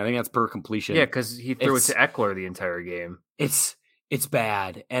don't think. I think that's per completion. Yeah, because he threw it to Eckler the entire game. It's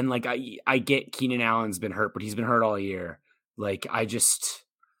bad. And like I get Keenan Allen's been hurt, but he's been hurt all year. Like I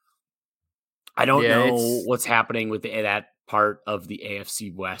don't know what's happening with that part of the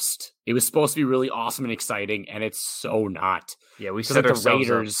AFC West. It was supposed to be really awesome and exciting, and it's so not. Yeah, we set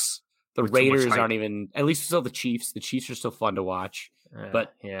ourselves the Raiders aren't even. At least still the Chiefs. The Chiefs are still fun to watch,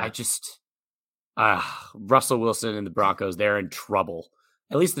 but I just Russell Wilson and the Broncos, they're in trouble.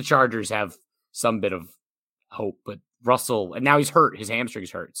 At least the Chargers have some bit of hope, but Russell, and now he's hurt. His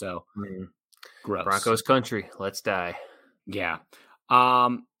hamstring's hurt, so gross. Broncos country, let's die. Yeah.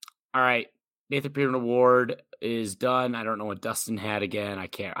 All right. Nathan Peterman Award is done. I don't know what Dustin had again. I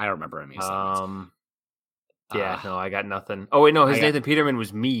don't remember any segments. No, I got nothing. Oh wait, no, Nathan Peterman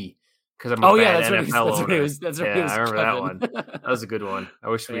was me because I'm a bad that's NFL what owner. that's what it was I remember that one. That was a good one. I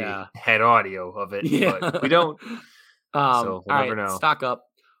wish we had audio of it, but we don't. So we'll never know. Stock up.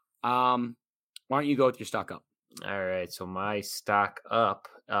 Why don't you go with your stock up? All right. So my stock up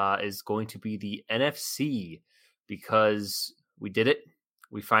is going to be the NFC because we did it.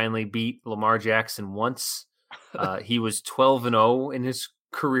 We finally beat Lamar Jackson once. He was 12-0 in his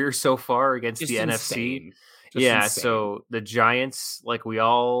career so far against the NFC. Insane. So the Giants, like we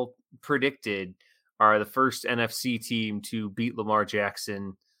all predicted, are the first NFC team to beat Lamar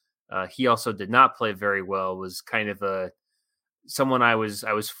Jackson. He also did not play very well. Was kind of someone I was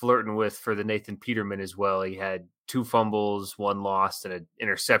flirting with for the Nathan Peterman as well. He had 2 fumbles, 1 lost, and an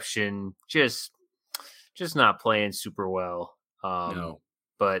interception. Just not playing super well. No.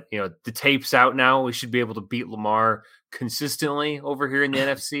 But the tape's out now. We should be able to beat Lamar consistently over here in the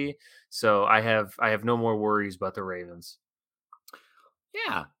NFC. So I have no more worries about the Ravens.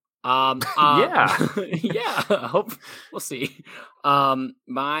 Yeah. Yeah. Hope we'll see.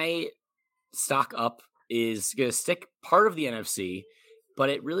 My stock up is going to stick part of the NFC,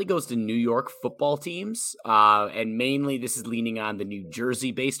 but it really goes to New York football teams. And mainly this is leaning on the New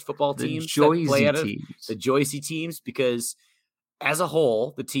Jersey-based football teams. The Joycey teams, because as a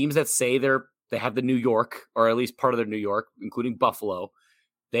whole, the teams that say they have the New York, or at least part of their New York, including Buffalo,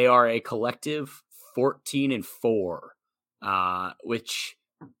 they are a collective 14-4, which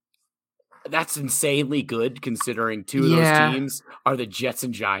that's insanely good considering 2 of those teams are the Jets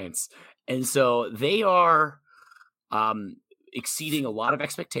and Giants. And so they are exceeding a lot of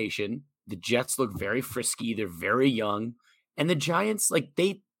expectation. The Jets look very frisky. They're very young. And the Giants,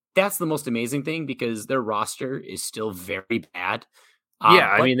 that's the most amazing thing because their roster is still very bad.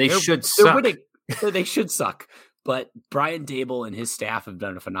 I mean, they should suck. They should suck. But Brian Dable and his staff have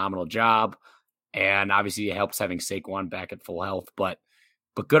done a phenomenal job. And obviously it helps having Saquon back at full health. But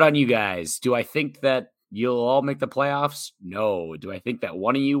good on you guys. Do I think that you'll all make the playoffs? No. Do I think that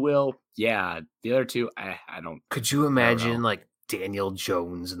one of you will? Yeah. The other 2, I don't. Could you imagine Daniel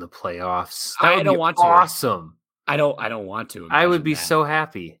Jones in the playoffs? I don't want to. Awesome. I don't want to. I would be so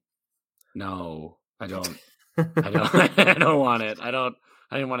happy. No, I don't. I don't want it. I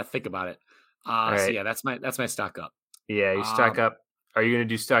didn't want to think about it. Right. So yeah, that's my stock up. Yeah, you stock up. Are you going to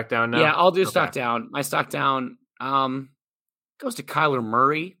do stock down now? Yeah, I'll do stock down. My stock down goes to Kyler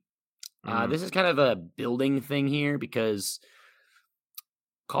Murray. This is kind of a building thing here because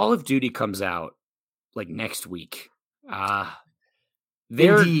Call of Duty comes out next week.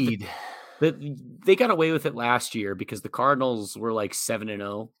 Indeed. They got away with it last year because the Cardinals were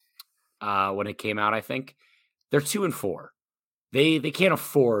 7-0 when it came out, I think. They're 2-4. They can't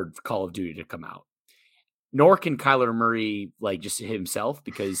afford Call of Duty to come out. Nor can Kyler Murray just himself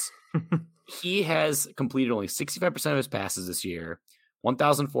because he has completed only 65% of his passes this year,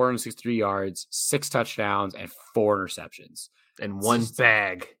 1,463 yards, 6 touchdowns, and 4 interceptions. And 1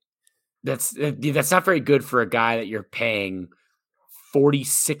 bag. That's not very good for a guy that you're paying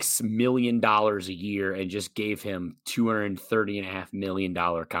 $46 million a year and just gave him $230.5 million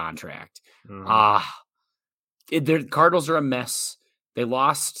contract. The Cardinals are a mess. They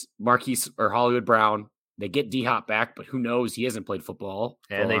lost Marquise or Hollywood Brown. They get D-Hop back, but who knows? He hasn't played football.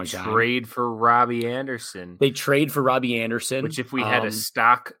 And they trade for Robbie Anderson. Which if we had a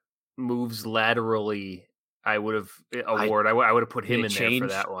stock moves laterally, I would have I would have put him in there for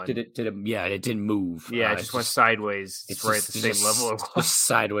that one. It didn't move. Yeah, it just went sideways. It's right at the same level. Just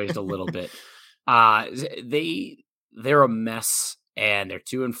sideways a little bit. They're a mess, and they're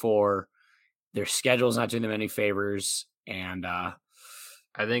 2-4. Their schedule's not doing them any favors, and I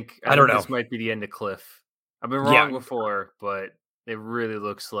think don't know. This might be the end of Cliff. I've been wrong before, but it really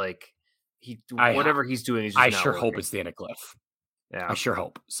looks like whatever he's doing is just I sure hope it's the end of Cliff. Yeah, I sure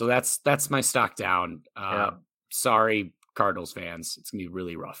hope. So that's my stock down. Sorry, Cardinals fans. It's gonna be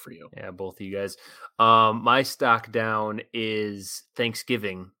really rough for you. Yeah, both of you guys. My stock down is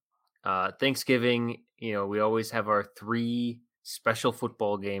Thanksgiving. Thanksgiving, we always have our 3 special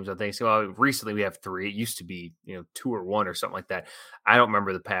football games on Thanksgiving. Well, recently we have 3. It used to be, 2 or 1 or something like that. I don't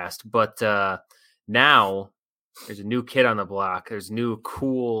remember the past, but now there's a new kid on the block. There's a new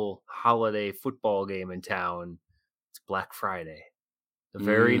cool holiday football game in town. It's Black Friday. The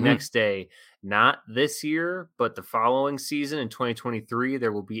very next day, not this year, but the following season in 2023,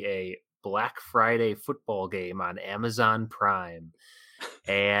 there will be a Black Friday football game on Amazon Prime.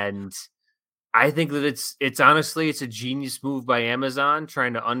 And I think that it's honestly a genius move by Amazon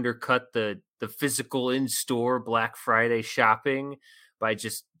trying to undercut the physical in-store Black Friday shopping by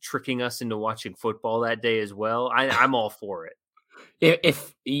just tricking us into watching football that day as well. I'm all for it.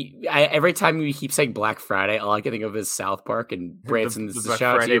 Every time we keep saying Black Friday, all I can think of is South Park and Branson. The Black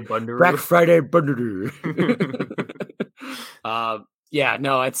Friday Bundaroo. Black Friday Bundaroo. Yeah,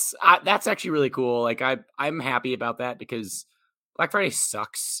 no, that's actually really cool. Like I'm happy about that because Black Friday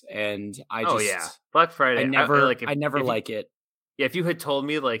sucks, and Black Friday. I never if like it. Yeah, if you had told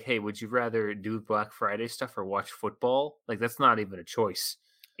me like, hey, would you rather do Black Friday stuff or watch football? Like that's not even a choice.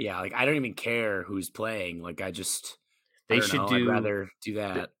 Yeah, like I don't even care who's playing. Like I'd rather do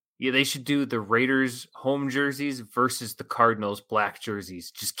that. They should do the Raiders home jerseys versus the Cardinals black jerseys.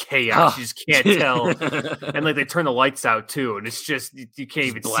 Just chaos. You just can't tell. And like they turn the lights out too, and it's just you can't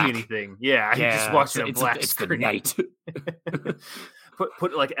even see anything. Yeah, you're just watching a black screen. Night.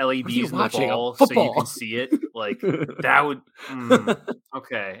 Put like LEDs in the ball so you can see it. Like that would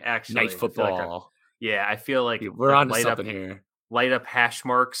okay. Actually, night football. I feel like we're on something here. Light up hash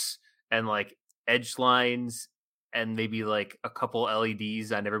marks and like edge lines. And maybe like a couple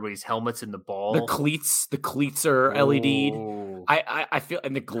LEDs on everybody's helmets in the ball. The cleats are LED'd. I feel,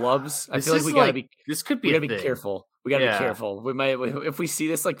 and the gloves. I feel like we gotta be. This could be. We gotta be careful. We gotta be careful. We might, if we see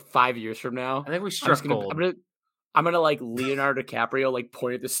this like 5 years from now. I think we struck gold. I'm gonna like Leonardo DiCaprio like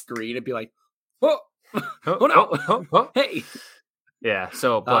point at the screen and be like, "Oh, no, hey." Yeah.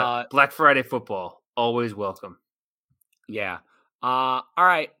 So, but Black Friday football always welcome. Yeah. All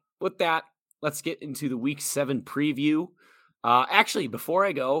right. With that, let's get into the Week 7 preview. Actually, before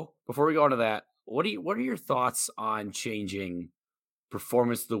we go into that, what are your thoughts on changing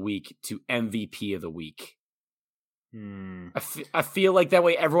Performance of the Week to MVP of the Week? I feel like that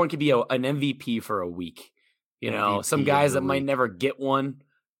way everyone could be an MVP for a week. You know, MVP some guys that might never get one,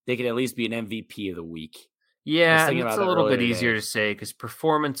 they could at least be an MVP of the week. Yeah, it's a little bit easier to say because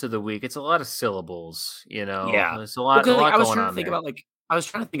Performance of the Week, it's a lot of syllables. You know, there's a lot. I was trying to think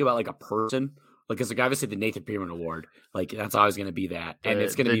about like a person. Like as a guy would say the Nathan Peterman Award, like that's always going to be that, and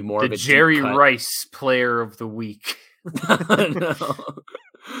it's going to be more of a Jerry Rice Player of the Week. No.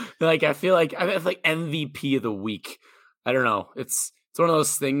 Like I feel like MVP of the week. I don't know. It's one of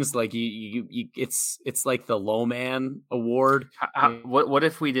those things like you it's like the low man award. What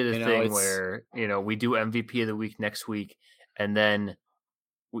if we did a thing where we do MVP of the week next week, and then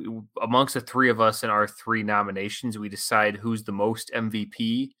amongst the three of us and our three nominations, we decide who's the most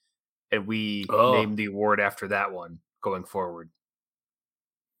MVP, and we name the award after that one going forward.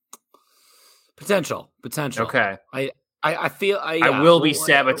 Potential. Okay. I feel I will be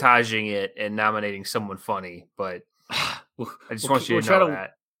sabotaging it and nominating someone funny, but I just want you to know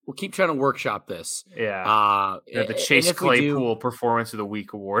that. We'll keep trying to workshop this. Yeah. The Chase Claypool Performance of the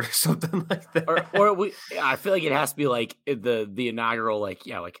Week award or something like that. I feel like it has to be like the inaugural, like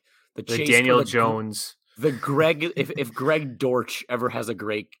the Chase Daniel Jones. The Greg, if Greg Dortch ever has a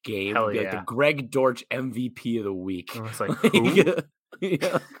great game, it'd be like the Greg Dortch MVP of the week. It's like, who?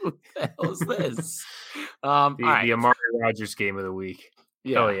 Yeah, who the hell is this? The Amari Rodgers game of the week.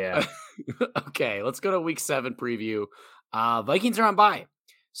 Yeah. Oh yeah. Okay, let's go to Week 7 preview. Vikings are on bye,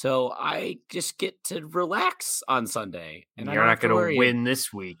 so I just get to relax on Sunday, and you're not going to win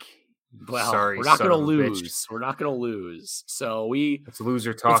this week. Well, sorry, we're not going to lose. Bitch. We're not going to lose. So it's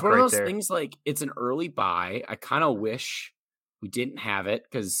loser talk. It's one of those there. things like it's an early bye. I kind of wish we didn't have it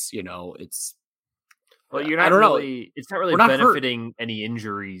because it's. Well, you're not. It's not really benefiting any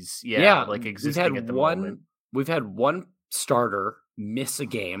injuries. Yeah, like existing at the moment. We've had one starter miss a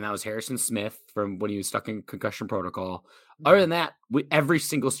game. That was Harrison Smith from when he was stuck in concussion protocol. Other than that, every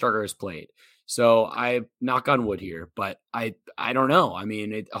single starter has played. So I knock on wood here, but I don't know. I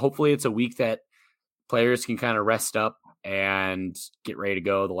mean, hopefully it's a week that players can kind of rest up and get ready to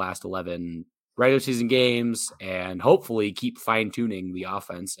go the last 11 regular season games, and hopefully keep fine tuning the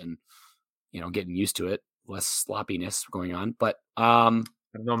offense and getting used to it, less sloppiness going on. But I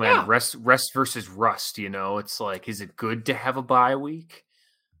don't know, man. Yeah. Rest versus rust. It's like, is it good to have a bye week?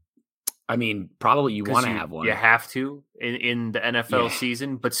 I mean, probably you want to have one. You have to in the NFL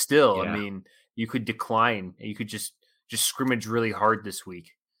season, but still, I mean, you could decline. You could just scrimmage really hard this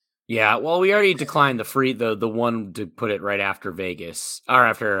week. Yeah, well, we already declined the one to put it right after Vegas or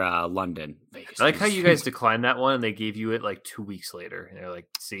after London. Vegas. I like how you guys declined that one and they gave you it like 2 weeks later. And they're like,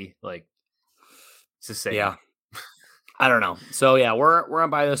 see, like it's the same. Yeah. I don't know. So yeah, we're on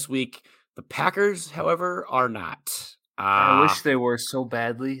bye this week. The Packers, however, are not. I wish they were so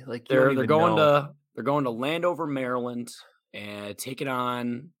badly. Like they're going to Landover, Maryland, and taking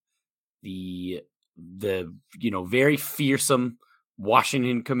on the very fearsome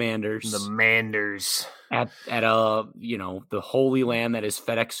Washington Commanders. The Manders at the holy land that is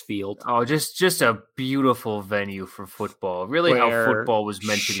FedEx Field. Oh, just a beautiful venue for football. Really, how football was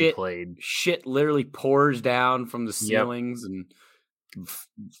meant to be played. Shit literally pours down from the ceilings, and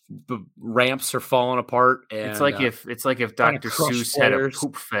the ramps are falling apart. And, it's like if Dr. Seuss had a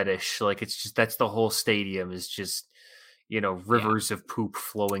poop fetish. Like it's just that's the whole stadium is just rivers of poop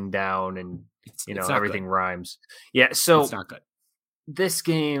flowing down, and everything rhymes. Yeah, so it's not good. This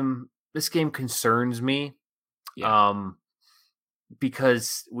game concerns me. Yeah.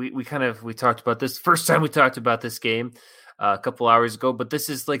 Because we talked about this first time we talked about this game a couple hours ago, but this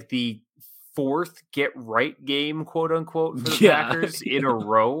is like the fourth get right game, quote unquote, for the Packers in a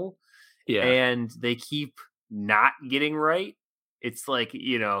row. Yeah. And they keep not getting right. It's like,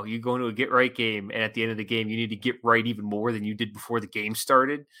 you go into a get right game, and at the end of the game, you need to get right even more than you did before the game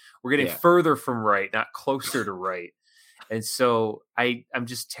started. We're getting further from right, not closer to right. And so I'm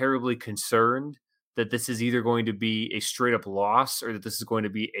just terribly concerned that this is either going to be a straight up loss or that this is going to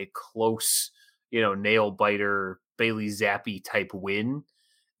be a close, nail biter, Bailey Zappi type win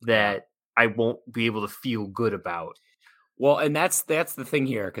that I won't be able to feel good about. Well, and that's the thing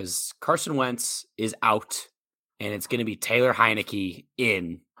here, because Carson Wentz is out, and it's going to be Taylor Heineke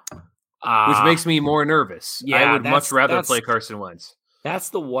in. Which makes me more nervous. Yeah, I would much rather play Carson Wentz. That's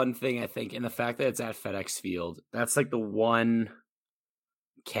the one thing I think, and the fact that it's at FedEx Field, that's like the one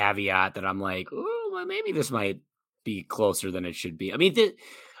caveat that I'm like, oh, well, maybe this might be closer than it should be. I mean,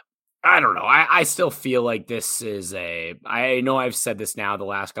 I don't know. I still feel like this is I know I've said this now the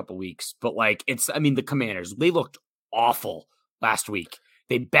last couple of weeks, but like the Commanders, they looked awful last week.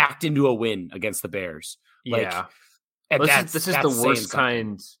 They backed into a win against the Bears. Yeah. And this is the worst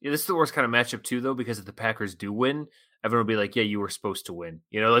kind. Yeah, this is the worst kind of matchup too, though, because if the Packers do win, everyone will be like, yeah, you were supposed to win.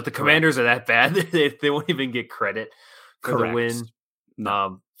 Like the Commanders are that bad. They won't even get credit for the win.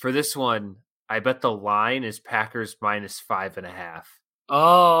 No. For this one, I bet the line is Packers -5.5.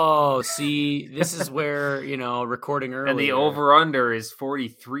 Oh, see, this is where, recording earlier. And the over-under is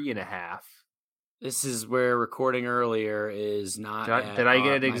 43.5. This is where recording earlier is not. Did I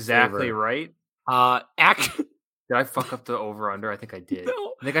get it exactly favor. Right? Did I fuck up the over-under? I think I did.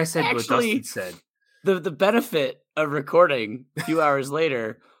 No, I think I said what Dustin said. The benefit of recording a few hours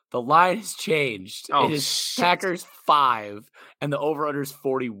later, the line has changed. Oh, it is Packers 5, and the over-under is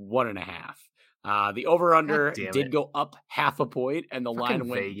 41.5. The over-under did go up half a point, and the line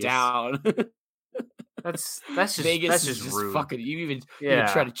went Vegas. Down. That's just Vegas that's is just rude. Fucking. You even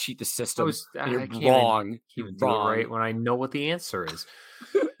try to cheat the system. You're wrong. You're wrong. Right when I know what the answer is.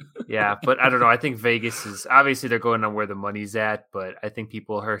 Yeah, but I don't know. I think Vegas is obviously they're going on where the money's at, but I think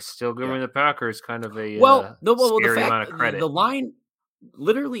people are still giving the Packers kind of a scary amount of credit. The line,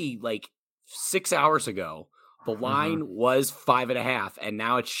 literally like 6 hours ago, the line was 5.5, and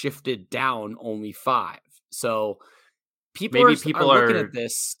now it's shifted down only 5. So people are looking at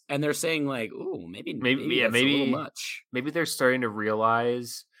this and they're saying like, "Ooh, maybe that's a little much." Maybe they're starting to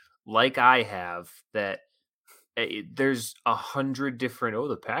realize, like I have, that there's 100 different.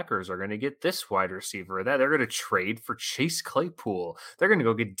 The Packers are going to get this wide receiver. That they're going to trade for Chase Claypool. They're going to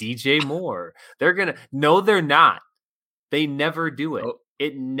go get DJ Moore. They're going to. No, they're not. They never do it.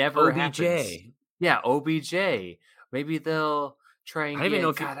 It never happens. Yeah, OBJ. Maybe they'll try and. I don't even know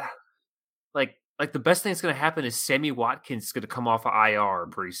if like the best thing that's going to happen is Sammy Watkins is going to come off of IR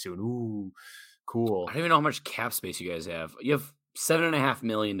pretty soon. Ooh, cool. I don't even know how much cap space you guys have. You have $7.5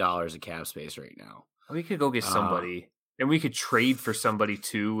 million of cap space right now. We could go get somebody, and we could trade for somebody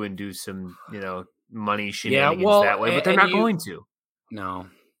too, and do some, money shenanigans that way. But they're not going to. No,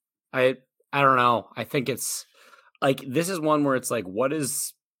 I don't know. I think it's like this is one where it's like, what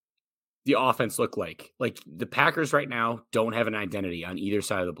does the offense look like? Like the Packers right now don't have an identity on either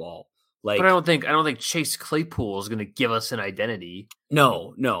side of the ball. Like, but I don't think Chase Claypool is going to give us an identity.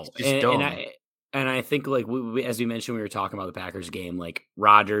 No, and I think like we, as we mentioned, we were talking about the Packers game. Like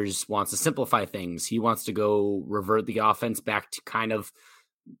Rodgers wants to simplify things. He wants to go revert the offense back to kind of,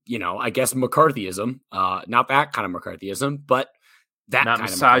 I guess McCarthyism. Not that kind of McCarthyism, but that not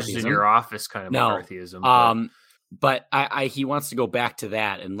kind massages of in your office kind of McCarthyism. But he wants to go back to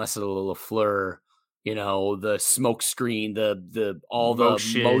that and less of a LaFleur. The smoke screen, all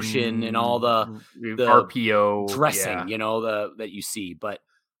the motion and all the RPO dressing, that you see. But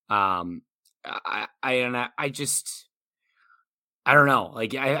I don't know.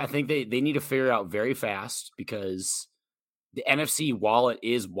 Like I think they need to figure out very fast because the NFC, while it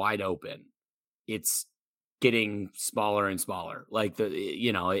is wide open, it's getting smaller and smaller. Like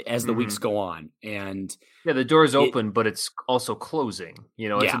as the weeks go on, and the door's open, but it's also closing.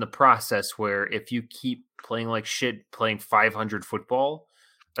 It's in the process where if you keep playing like shit, playing 500 football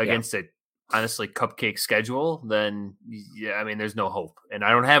against a honestly cupcake schedule, then there's no hope, and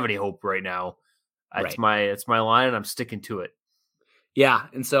I don't have any hope right now. It's my line, and I'm sticking to it. Yeah,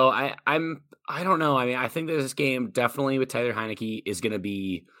 and so I don't know. I mean, I think that this game definitely with Tyler Heineke is going to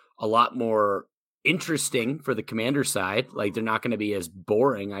be a lot more interesting for the Commander side. Like they're not going to be as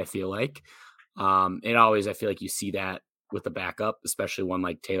boring. I feel like I feel like you see that with the backup, especially one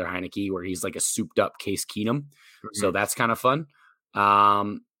like Taylor Heineke, where he's like a souped up Case Keenum. Mm-hmm. So that's kind of fun.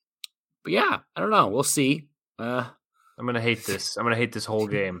 But yeah, I don't know. We'll see. I'm going to hate this. I'm going to hate this whole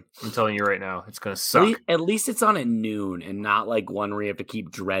game. I'm telling you right now. It's going to suck. At least it's on at noon and not like one where you have to keep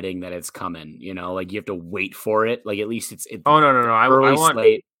dreading that it's coming, like you have to wait for it. Like at least it's Oh, no.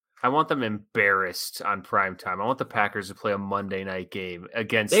 I want them embarrassed on prime time. I want the Packers to play a Monday night game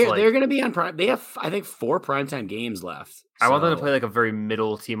against they're going to be on prime. They have, I think, 4 primetime games left. I want them to play like a very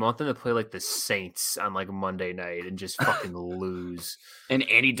middle team. I want them to play like the Saints on like Monday night and just fucking lose. And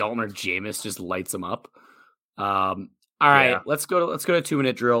Andy Dalton or Jameis just lights them up. All right, let's go to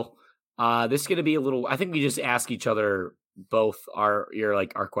 2-minute drill. This is going to be a little. I think we just ask each other both our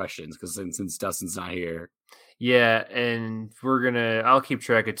questions because since Dustin's not here. Yeah, and I'll keep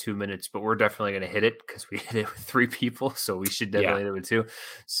track of 2 minutes, but we're definitely gonna hit it because we hit it with 3 people, so we should definitely hit it with 2.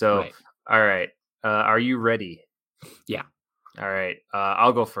 So, right. All right, are you ready? Yeah. All right,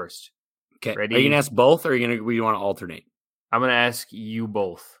 I'll go first. Okay. Ready? Are you gonna ask both, or are you want to alternate? I'm gonna ask you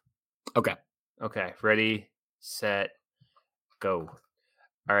both. Okay. Okay. Ready, set, go.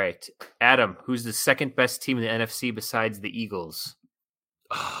 All right, Adam, who's the second best team in the NFC besides the Eagles?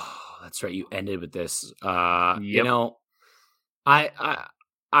 Oh, that's right. You ended with this. Yep.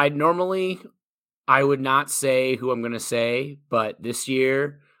 I normally I would not say who I'm going to say, but this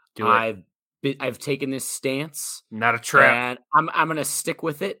year I've taken this stance. Not a trap. And I'm going to stick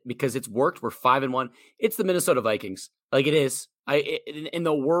with it because it's worked. We're 5-1. It's the Minnesota Vikings. Like it is. In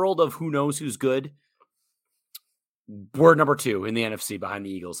the world of who knows who's good, we're number 2 in the NFC behind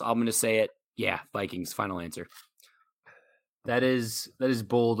the Eagles. I'm going to say it. Yeah, Vikings. Final answer. That is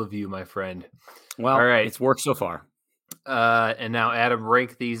bold of you, my friend. Well, all right. It's worked so far. And now, Adam,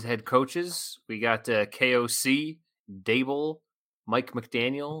 rank these head coaches. We got KOC, Dable, Mike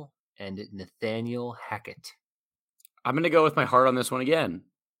McDaniel, and Nathaniel Hackett. I'm going to go with my heart on this one again.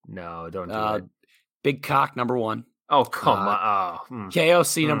 No, don't do it. Big Cock, number 1. Oh, come on.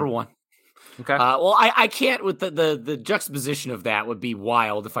 KOC, number 1. Okay. Well, I can't with the juxtaposition of that would be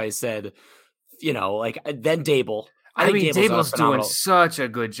wild if I said, then Dable. I think Dable's doing such a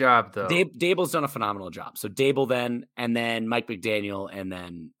good job, though. Dable's done a phenomenal job. So Dable then, and then Mike McDaniel, and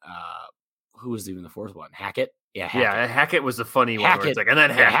then who was even the 4th one? Hackett? Yeah, Hackett. Yeah, Hackett was the funny one. Where it's like, and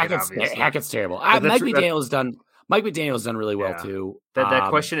then Hackett's terrible. Mike McDaniel's done really well, too. That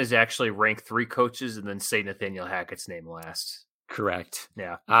question is actually rank 3 coaches and then say Nathaniel Hackett's name last. Correct.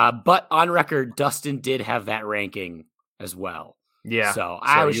 Yeah. But on record, Dustin did have that ranking as well. Yeah. So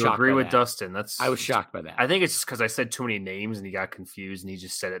I was shocked. Agree with that. Dustin. I was shocked by that. I think it's just because I said too many names and he got confused and he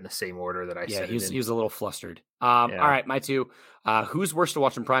just said it in the same order that I said it. He was a little flustered. All right, my 2. Who's worse to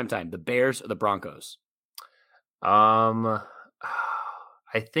watch in primetime, the Bears or the Broncos? I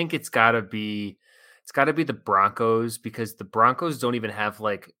think it's gotta be the Broncos because the Broncos don't even have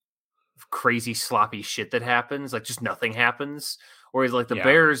like crazy sloppy shit that happens. Like just nothing happens. Whereas like the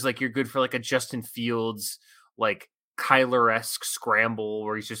Bears, like you're good for like a Justin Fields, like Kyler-esque scramble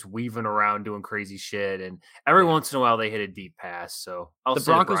where he's just weaving around doing crazy shit, and every once in a while they hit a deep pass. So I'll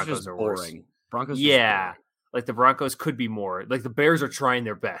say the Broncos are boring. Broncos, like the Broncos could be more. Like the Bears are trying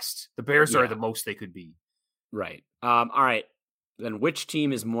their best. The Bears are the most they could be. Right. All right. Then which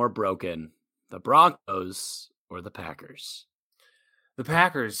team is more broken, the Broncos or the Packers? The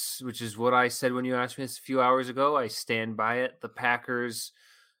Packers, which is what I said when you asked me this a few hours ago. I stand by it. The Packers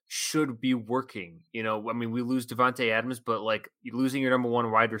should be working. We lose Devontae Adams, but like losing your number 1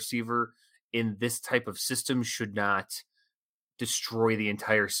 wide receiver in this type of system should not destroy the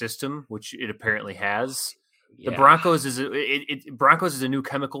entire system, which it apparently has. Yeah. The Broncos Broncos is a new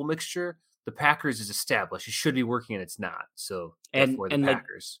chemical mixture. The Packers is established. It should be working, and it's not. So therefore the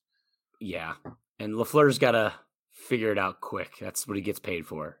Packers. And LaFleur's got to figure it out quick. That's what he gets paid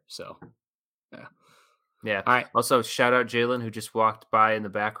for. So yeah. Yeah. All right. Also, shout out Jalen, who just walked by in the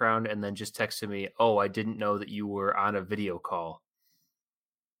background and then just texted me, "Oh, I didn't know that you were on a video call."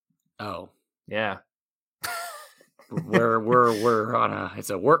 Oh. Yeah. we're on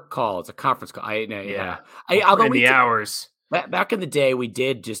it's a work call. It's a conference call. Hours. Back in the day, we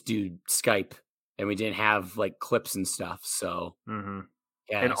did just do Skype, and we didn't have like clips and stuff. So, and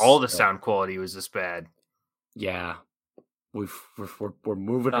all the sound quality was this bad. Yeah, we're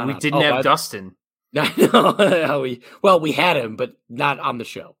moving on. We didn't have Dustin. We had him, but not on the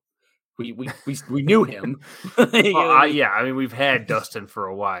show. We knew him. We've had Dustin for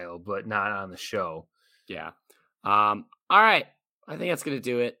a while, but not on the show. Yeah. All right. I think that's going to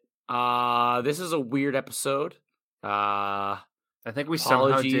do it. This is a weird episode. I think we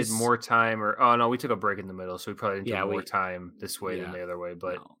somehow did more time, we took a break in the middle, so we probably did more time this way than the other way.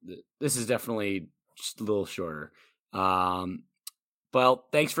 But this is definitely just a little shorter. Well,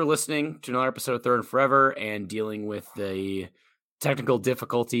 thanks for listening to another episode of Third and Forever and dealing with the technical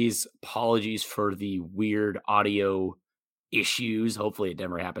difficulties. Apologies for the weird audio issues. Hopefully it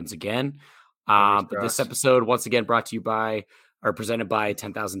never happens again. But this episode, once again, brought to you by or presented by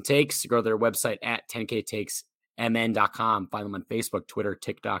 10,000 Takes. Go to their website at 10ktakesmn.com. Find them on Facebook, Twitter,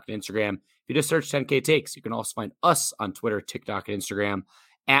 TikTok, and Instagram. If you just search 10K Takes, you can also find us on Twitter, TikTok, and Instagram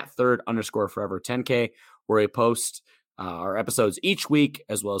at third_forever10K, where we post our episodes each week,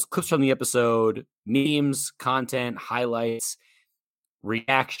 as well as clips from the episode, memes, content, highlights,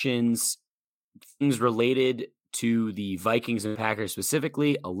 reactions, things related to the Vikings and Packers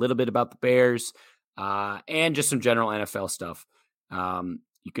specifically, a little bit about the Bears, and just some general NFL stuff.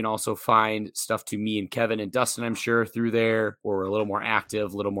 You can also find stuff to me and Kevin and Dustin, I'm sure, through there, where we're a little more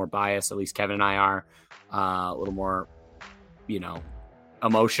active, a little more biased. At least Kevin and I are a little more,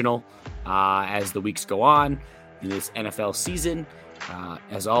 emotional as the weeks go on in this NFL season.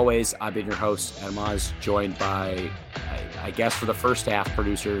 As always, I've been your host, Adam Oz, joined by, I guess for the first half,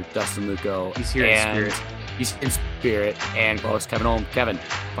 producer Dustin Luco. He's here in spirit. He's in spirit. And host Kevin Olm. Kevin,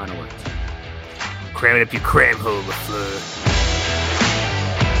 final words. Cram it up your cram hole, LaFleur.